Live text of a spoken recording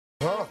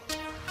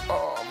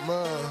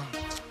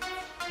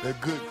That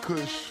good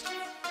kush.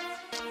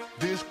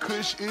 This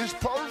kush is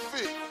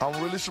perfect. I'm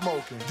really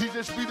smoking.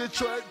 DJ speed the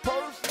track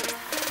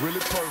perfect. Really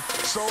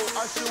perfect. So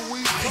I said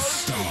we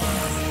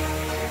perfect.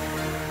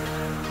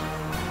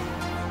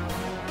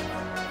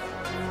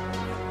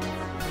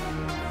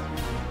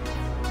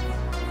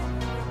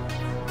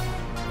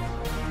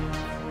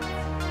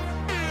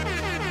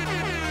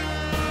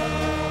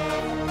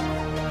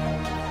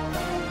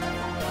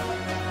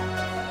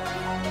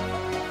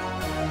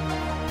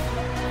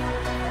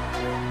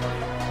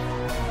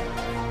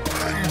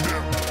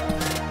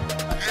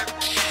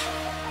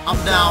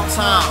 I'm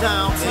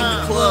downtown, in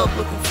the club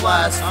looking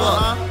fly as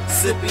fuck.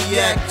 Sippin'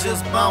 yak,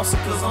 just bouncing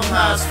cause I'm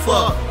high as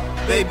fuck.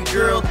 Baby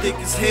girl thick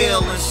as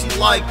hell and she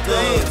like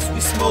thugs. We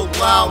smoke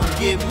loud and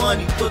get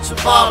money, put your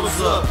bottles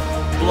up.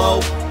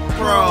 Blow,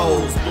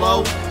 pros,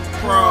 blow,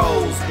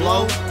 pros,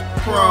 blow,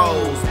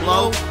 pros,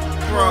 blow,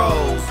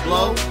 pros,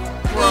 blow,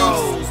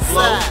 pros,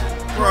 blow,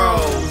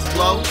 pros,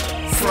 blow,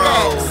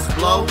 pros,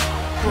 blow,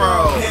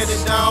 pros.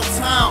 Headed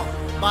downtown.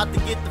 About to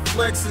get the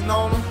flexing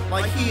on him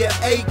like he an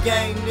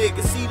A-game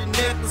nigga. See the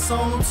necklace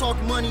on him,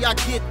 talking money, I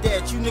get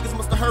that. You niggas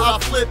must have heard I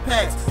flip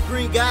packs.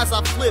 Green guys,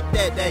 I flip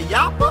that. That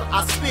yappa,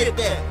 I spit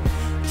that.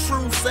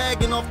 True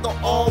sagging off the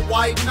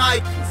all-white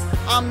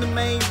Nikes. I'm the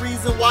main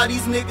reason why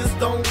these niggas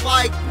don't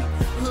like me.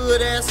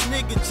 Hood ass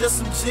nigga, just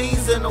some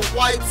jeans and a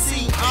white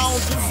tee. I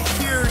don't do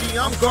security,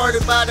 I'm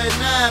guarded by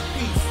that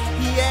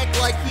 9-piece. He act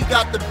like he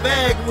got the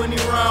bag when he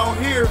around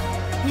here.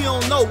 He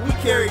don't know we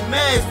carry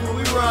mags when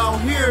we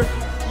around here.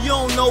 You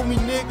don't know me,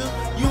 nigga,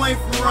 you ain't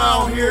from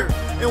around here.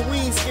 And we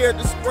ain't scared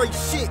to spray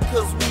shit,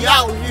 cause we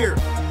out here.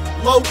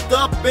 Loped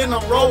up and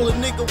I'm rolling,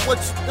 nigga, what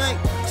you think?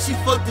 She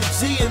fucked the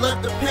G and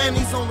left the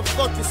panties on the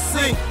fucking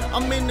sink.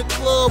 I'm in the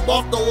club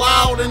off the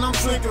loud and I'm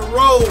drinking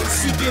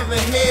rolls. She giving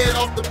head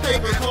off the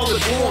paper, call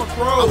it born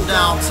pro. I'm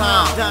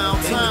downtown,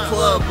 in the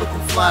club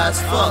looking fly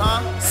as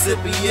fuck.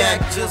 Sippin'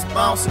 yak, just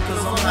bouncing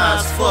cause I'm high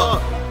as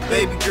fuck.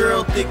 Baby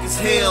girl thick as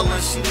hell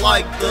and she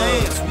like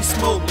thugs. We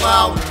smoke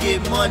loud and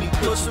get money,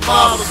 put your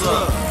bottles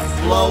up.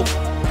 Blow,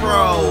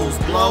 pros,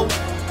 blow,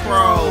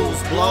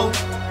 pros, blow,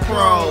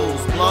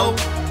 pros, blow,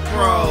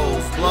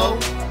 pros, blow,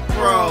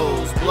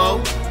 pros,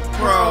 blow,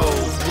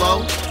 pros,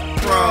 blow,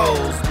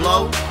 pros,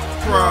 blow,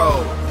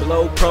 pros.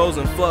 Blow pros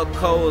and fuck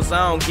codes,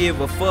 I don't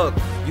give a fuck.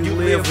 You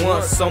live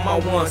once, so my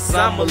once,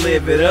 I'ma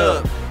live it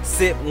up.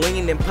 Sip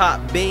lean and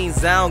pop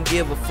beans, I don't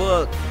give a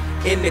fuck.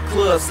 In the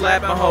club,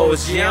 slapping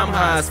hoes, yeah, I'm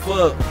high as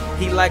fuck.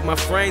 He like my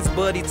frames,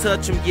 but he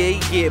touch him, yeah, he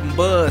getting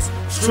buzzed.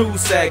 True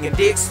sagging,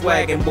 dick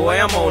swagging, boy,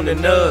 I'm on the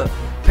nub.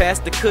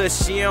 Past the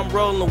cush, yeah, I'm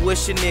rolling,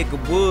 wish a nigga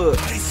would.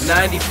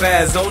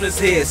 95's on his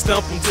head,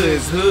 stump him to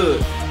his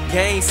hood.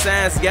 Gang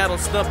signs got him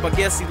stumped, I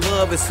guess he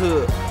love his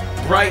hood.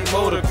 Bright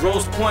motor,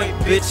 gross point,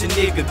 bitch, a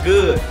nigga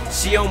good.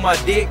 She on my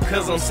dick,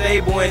 cause I'm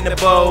stable and the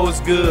bow's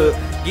good.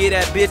 Get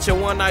that bitch a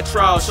one-night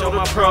trial, show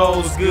my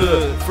pros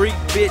good. Freak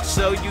bitch,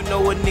 so you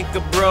know a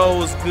nigga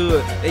bro's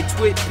good. They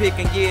twit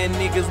pickin', yeah,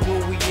 niggas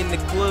when we in the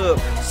club.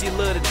 She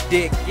love the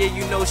dick, yeah,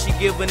 you know she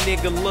give a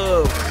nigga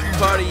love.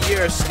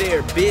 Cartier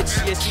stare, bitch,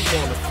 yeah, she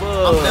wanna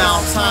fuck. I'm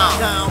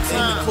downtown,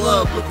 in the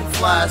club looking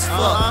fly as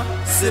fuck.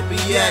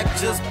 Sippin' yak,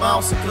 just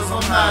bouncing cause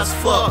I'm high as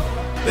fuck.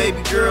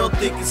 Baby girl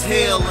thick as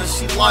hell and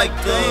she like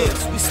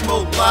thugs. We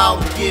smoke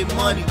loud and get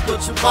money,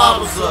 put your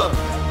bottles up.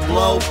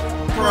 Blow,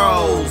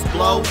 pros,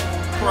 blow,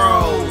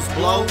 pros,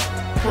 blow,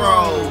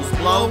 pros,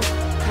 blow,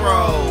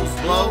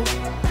 pros, blow,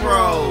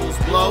 pros,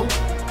 blow,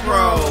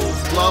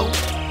 pros, blow,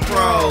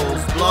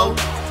 pros, blow,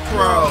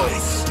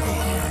 pros.